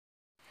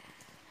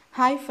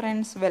Hi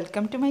friends,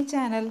 welcome to my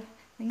channel.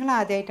 നിങ്ങൾ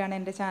ആദ്യമായിട്ടാണ്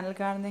എൻ്റെ ചാനൽ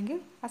കാണുന്നതെങ്കിൽ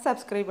ആ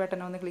സബ്സ്ക്രൈബ്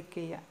ബട്ടൺ ഒന്ന് ക്ലിക്ക്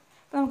ചെയ്യുക.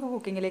 അപ്പോൾ നമുക്ക്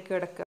കുക്കിങ്ങിലേക്ക്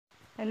കിടക്കാം.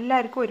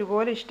 എല്ലാവർക്കും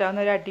ഒരുപോലെ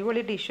ഇഷ്ടമാവുന്ന ഒരു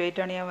അടിപൊളി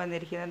ഡിഷായിട്ടാണ് ഞാൻ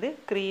വന്നിരിക്കുന്നത്,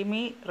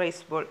 ക്രീമി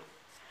റൈസ് ബോൾ.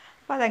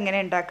 അപ്പോൾ അതെങ്ങനെ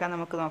ഉണ്ടാക്കാം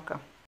നമുക്ക്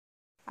നോക്കാം.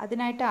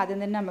 അതിനായിട്ട് ആദ്യം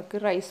തന്നെ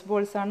നമുക്ക് റൈസ്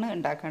ബോൾസാണ്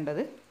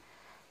ഉണ്ടാക്കേണ്ടത്.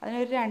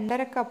 അതിനൊരു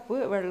 2.5 കപ്പ്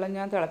വെള്ളം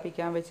ഞാൻ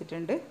തിളപ്പിക്കാൻ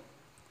വെച്ചിട്ടുണ്ട്.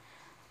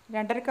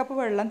 2.5 കപ്പ്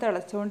വെള്ളം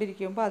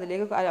തിളച്ചുകൊണ്ടിരിക്കുമ്പോൾ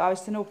അതിലേക്ക്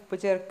ആവശ്യത്തിന് ഉപ്പ്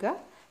ചേർക്കുക.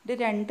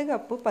 2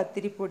 കപ്പ്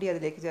പത്തിരിപ്പൊടി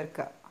അതിലേക്ക്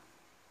ചേർക്കുക.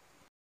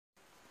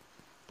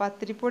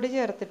 പത്തിരിപ്പൊടി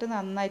ചേർത്തിട്ട്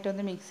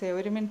നന്നായിട്ടൊന്ന് മിക്സ് ചെയ്യുക.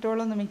 1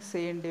 മിനിറ്റോളം ഒന്ന് മിക്സ്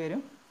ചെയ്യേണ്ടി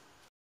വരും.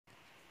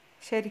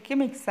 ശരിക്കും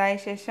മിക്സായ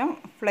ശേഷം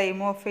ഫ്ലെയിം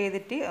ഓഫ്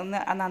ചെയ്തിട്ട് ഒന്ന്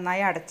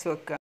നന്നായി അടച്ചു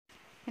വെക്കുക.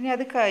 ഇനി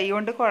അത് കൈ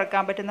കൊണ്ട്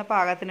കുഴക്കാൻ പറ്റുന്ന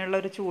പാകത്തിനുള്ള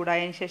ഒരു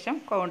ചൂടായതിന് ശേഷം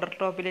കൗണ്ടർ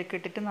ടോപ്പിലേക്ക്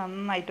ഇട്ടിട്ട്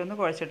നന്നായിട്ടൊന്ന്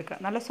കുഴച്ചെടുക്കുക.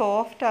 നല്ല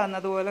സോഫ്റ്റ്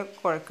ആകുന്നതുപോലെ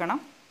കുഴക്കണം.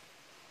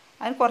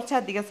 അതിന്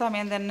കുറച്ചധികം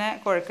സമയം തന്നെ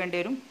കുഴക്കേണ്ടി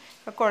വരും.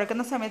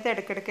 കുഴക്കുന്ന സമയത്ത്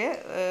ഇടയ്ക്കിടയ്ക്ക്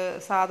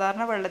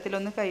സാധാരണ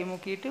വെള്ളത്തിലൊന്ന്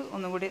കൈമുക്കിയിട്ട്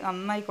ഒന്നും കൂടി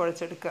നന്നായി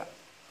കുഴച്ചെടുക്കുക.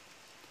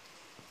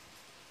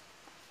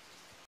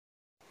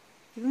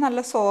 ഇത് നല്ല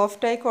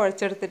സോഫ്റ്റായി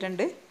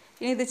കുഴച്ചെടുത്തിട്ടുണ്ട്.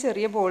 ഇനി ഇത്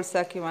ചെറിയ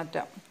ബോൾസാക്കി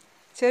മാറ്റാം.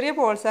 ചെറിയ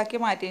ബോൾസാക്കി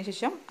മാറ്റിയതിന്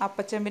ശേഷം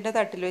അപ്പച്ചെമ്പിൻ്റെ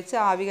തട്ടിൽ വെച്ച്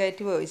ആവി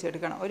കയറ്റി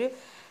വേവിച്ചെടുക്കണം. ഒരു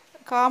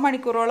 1/4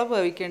 മണിക്കൂറോളം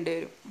വേവിക്കേണ്ടി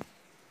വരും.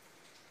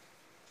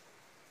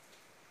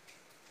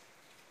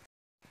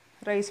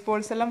 റൈസ്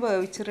ബോൾസ് എല്ലാം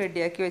വേവിച്ച്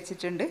റെഡിയാക്കി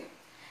വെച്ചിട്ടുണ്ട്.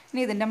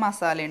 ഇനി ഇതിൻ്റെ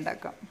മസാല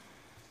ഉണ്ടാക്കാം.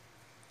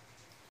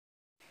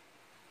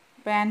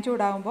 പാൻ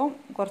ചൂടാകുമ്പോൾ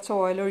കുറച്ച്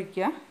ഓയിൽ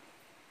ഒഴിക്കുക.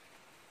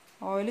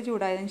 ഓയിൽ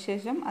ചൂടായതിന്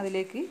ശേഷം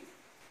അതിലേക്ക്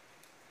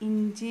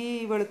ഇഞ്ചി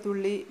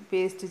വെളുത്തുള്ളി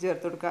പേസ്റ്റ്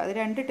ചേർത്ത് കൊടുക്കുക. അത്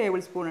 2 ടേബിൾ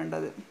സ്പൂൺ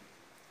ഉണ്ടത്.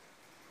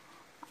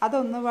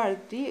 അതൊന്ന്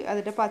വഴറ്റി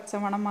അതിൻ്റെ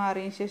പച്ചമണം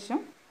മാറിയതിന് ശേഷം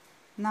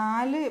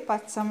 4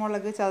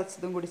 പച്ചമുളക്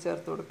ചതച്ചതും കൂടി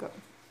ചേർത്ത് കൊടുക്കുക.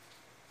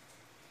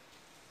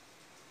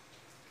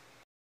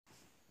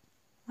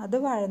 അത്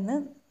വഴന്ന്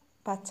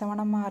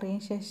പച്ചമണം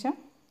മാറിയതിന് ശേഷം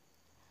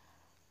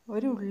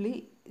ഒരു ഉള്ളി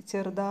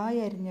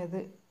ചെറുതായി അരിഞ്ഞത്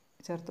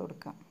ചേർത്ത്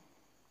കൊടുക്കാം.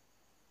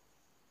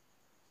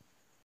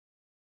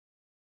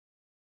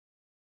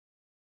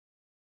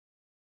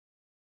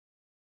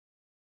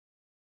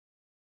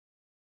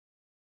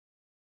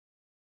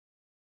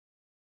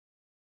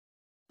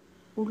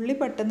 ഉള്ളി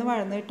പെട്ടെന്ന്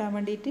വഴന്ന് കിട്ടാൻ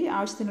വേണ്ടിയിട്ട്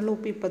ആവശ്യത്തിനുള്ള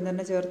ഉപ്പ് ഇപ്പം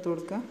തന്നെ ചേർത്ത്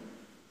കൊടുക്കുക.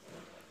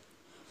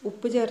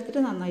 ഉപ്പ് ചേർത്തിട്ട്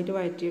നന്നായിട്ട്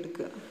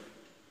വഴറ്റിയെടുക്കുക.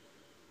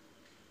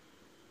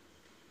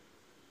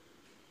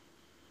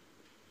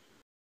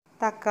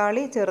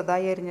 തക്കാളി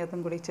ചെറുതായി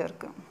അരിഞ്ഞതും കൂടി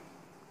ചേർക്കുക.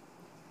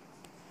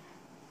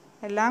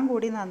 എല്ലാം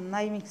കൂടി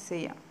നന്നായി മിക്സ്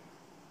ചെയ്യാം.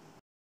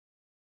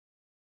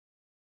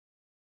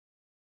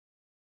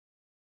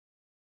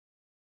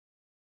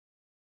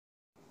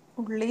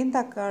 ഉള്ളിയും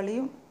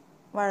തക്കാളിയും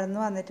വഴന്ന്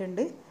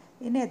വന്നിട്ടുണ്ട്.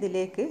 ഇനി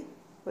അതിലേക്ക്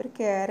ഒരു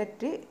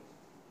ക്യാരറ്റ്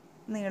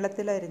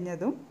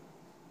നീളത്തിലരിഞ്ഞതും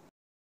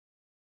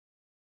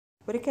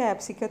ഒരു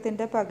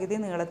ക്യാപ്സിക്കത്തിൻ്റെ പകുതി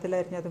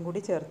നീളത്തിലരിഞ്ഞതും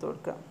കൂടി ചേർത്ത്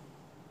കൊടുക്കുക.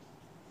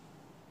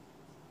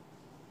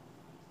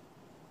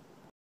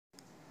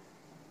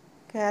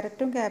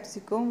 ക്യാരറ്റും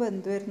ക്യാപ്സിക്കവും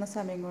വെന്ത് വരുന്ന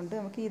സമയം കൊണ്ട്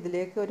നമുക്ക്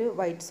ഇതിലേക്ക് ഒരു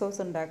വൈറ്റ്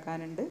സോസ്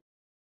ഉണ്ടാക്കാനുണ്ട്.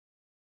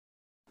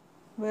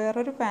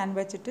 വേറൊരു പാൻ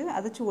വെച്ചിട്ട്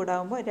അത്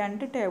ചൂടാകുമ്പോൾ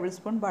 2 ടേബിൾ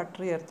സ്പൂൺ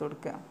ബട്ടർ ചേർത്ത്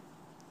കൊടുക്കുക.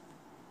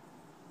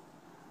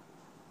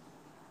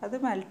 അത്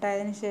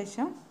മെൽട്ടായതിന്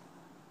ശേഷം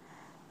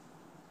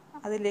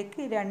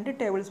അതിലേക്ക് 2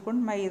 ടേബിൾ സ്പൂൺ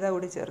മൈദ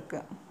കൂടി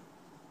ചേർക്കുക.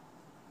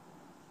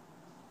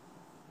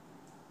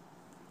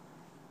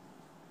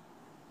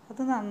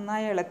 അത്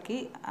നന്നായി ഇളക്കി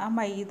ആ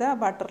മൈദ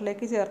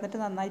ബട്ടറിലേക്ക് ചേർന്നിട്ട്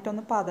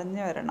നന്നായിട്ടൊന്ന്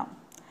പതഞ്ഞ് വരണം.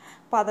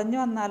 പതഞ്ഞ്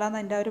വന്നാലാണ്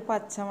അതിൻ്റെ ഒരു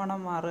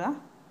പച്ചമണം മാറുക.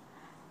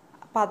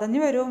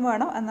 പതഞ്ഞ് വരുവും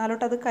വേണം,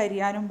 എന്നാലോട്ട് അത്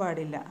കരിയാനും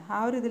പാടില്ല. ആ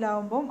ഒരു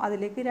ഇതിലാവുമ്പം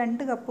അതിലേക്ക്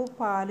 2 കപ്പ്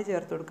പാല്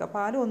ചേർത്ത് കൊടുക്കുക.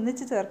 പാൽ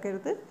ഒന്നിച്ച്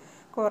ചേർക്കരുത്,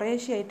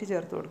 കുറേശ്ശെയായിട്ട്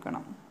ചേർത്ത്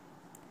കൊടുക്കണം.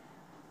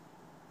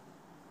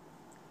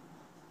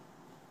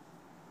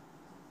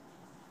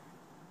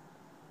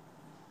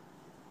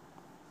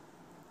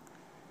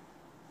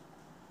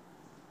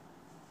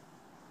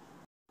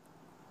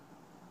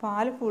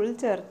 പാൽ ഫുൾ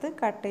ചേർത്ത്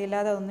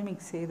കട്ടയില്ലാതെ ഒന്ന്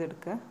മിക്സ്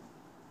ചെയ്തെടുക്കുക.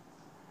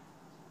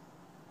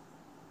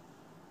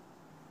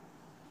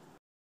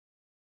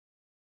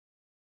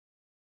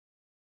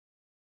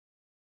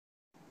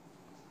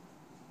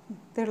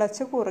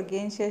 തിളച്ച്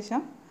കുറുകിയതിന്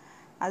ശേഷം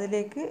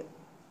അതിലേക്ക്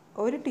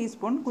 1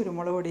 ടീസ്പൂൺ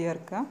കുരുമുളക് പൊടി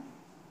ചേർക്കുക.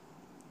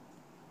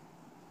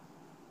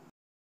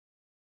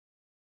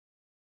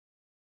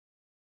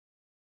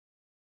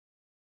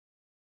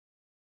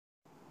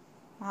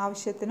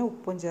 ആവശ്യത്തിന്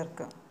ഉപ്പും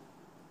ചേർക്കുക.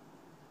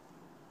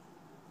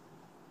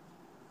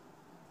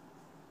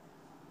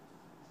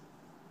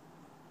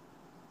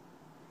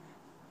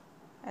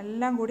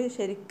 എല്ലാം കൂടി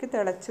ശരിക്ക്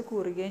തിളച്ച്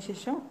കുറുകിയതിന്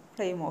ശേഷം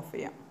ഫ്ലെയിം ഓഫ്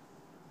ചെയ്യാം.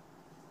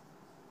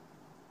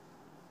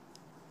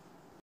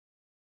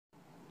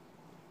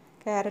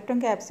 ക്യാരറ്റും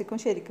ക്യാപ്സിക്കും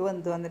ശരിക്കും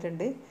വെന്ത്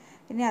വന്നിട്ടുണ്ട്.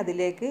 ഇനി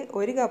അതിലേക്ക്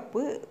 1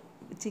 കപ്പ്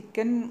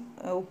ചിക്കൻ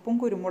ഉപ്പും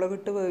കുരുമുളകും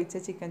ഇട്ട് വേവിച്ച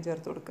ചിക്കൻ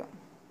ചേർത്ത് കൊടുക്കുക.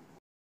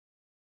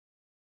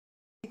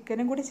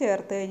 ചിക്കനും കൂടി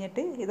ചേർത്ത്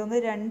കഴിഞ്ഞിട്ട് ഇതൊന്ന്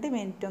 2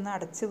 മിനിറ്റ് ഒന്ന്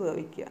അടച്ച്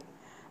വേവിക്കുക.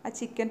 ആ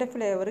ചിക്കൻ്റെ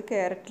ഫ്ലേവർ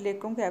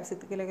ക്യാരറ്റിലേക്കും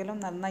ക്യാപ്സിക്കത്തിലേക്കും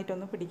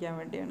നന്നായിട്ടൊന്ന് പിടിക്കാൻ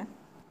വേണ്ടിയാണ്.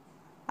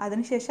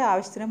 അതിനുശേഷം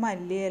ആവശ്യത്തിന്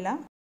മല്ലിയില,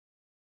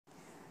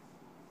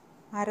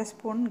 1/2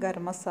 സ്പൂൺ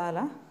ഗരം മസാല,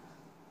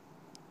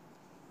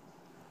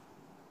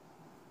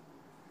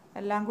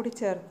 എല്ലാം കൂടി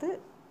ചേർത്ത്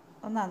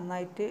ഒന്ന്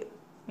നന്നായിട്ട്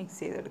മിക്സ്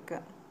ചെയ്തെടുക്കുക.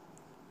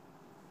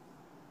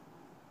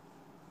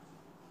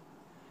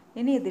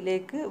 ഇനി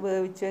ഇതിലേക്ക്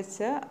വേവിച്ച്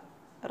വെച്ച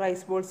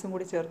റൈസ് ബോൾസും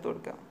കൂടി ചേർത്ത്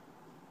കൊടുക്കാം.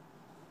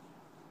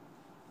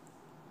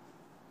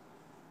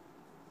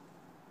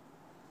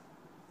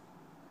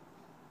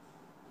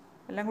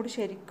 എല്ലാം കൂടി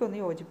ശരിക്കും ഒന്ന്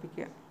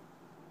യോജിപ്പിക്കുക.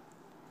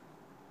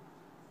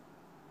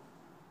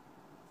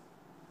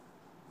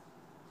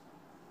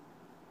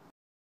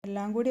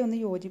 എല്ലാം കൂടി ഒന്ന്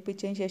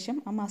യോജിപ്പിച്ചതിന് ശേഷം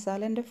ആ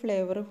മസാലേൻ്റെ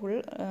ഫ്ലേവർ ഫുൾ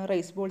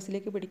റൈസ്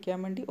ബോൾസിലേക്ക് പിടിക്കാൻ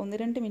വേണ്ടി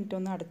 1-2 മിനിറ്റ്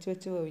ഒന്ന് അടച്ചു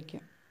വെച്ച്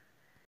വേവിക്കാം.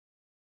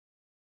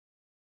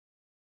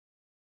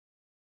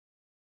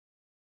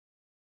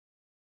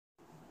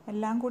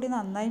 എല്ലാം കൂടി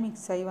നന്നായി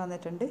മിക്സായി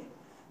വന്നിട്ടുണ്ട്.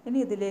 ഇനി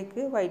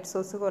ഇതിലേക്ക് വൈറ്റ്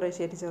സോസ്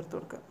കുറേശ്ശേരി ചേർത്ത്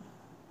കൊടുക്കാം.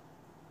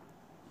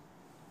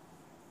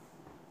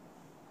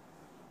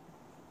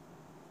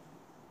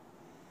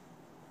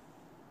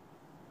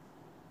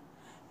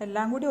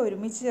 എല്ലാം കൂടി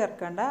ഒരുമിച്ച്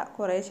ചേർക്കണ്ട,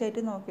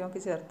 കുറേശ്ശായിട്ട് നോക്കി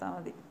ചേർത്താൽ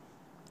മതി.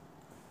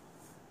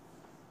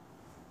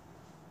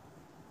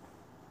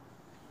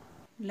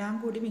 എല്ലാം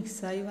കൂടി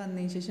മിക്സായി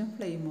വന്നതിന് ശേഷം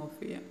ഫ്ലെയിം ഓഫ്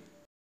ചെയ്യാം.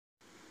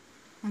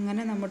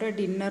 അങ്ങനെ നമ്മുടെ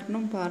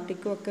ഡിന്നറിനും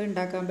പാർട്ടിക്കും ഒക്കെ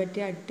ഉണ്ടാക്കാൻ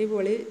പറ്റിയ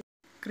അടിപൊളി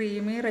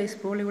ക്രീമി റൈസ്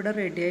ബോൾ ഇവിടെ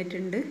റെഡി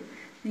ആയിട്ടുണ്ട്.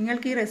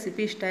 നിങ്ങൾക്ക് ഈ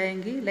റെസിപ്പി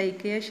ഇഷ്ടമായെങ്കിൽ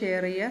ലൈക്ക് ചെയ്യുക,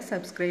 ഷെയർ ചെയ്യുക,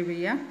 സബ്സ്ക്രൈബ്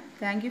ചെയ്യുക.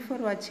 Thank you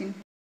for watching.